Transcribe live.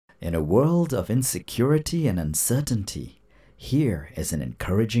In a world of insecurity and uncertainty, here is an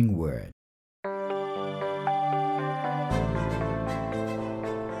encouraging word.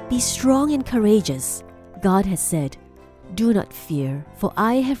 Be strong and courageous. God has said, "Do not fear, for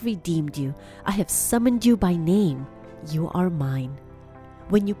I have redeemed you. I have summoned you by name. You are mine.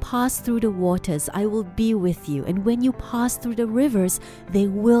 When you pass through the waters, I will be with you, and when you pass through the rivers, they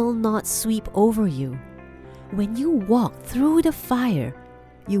will not sweep over you. When you walk through the fire,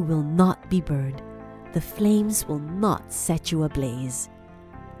 you will not be burned. The flames will not set you ablaze."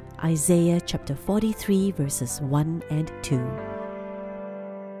 Isaiah chapter 43 verses 1 and 2.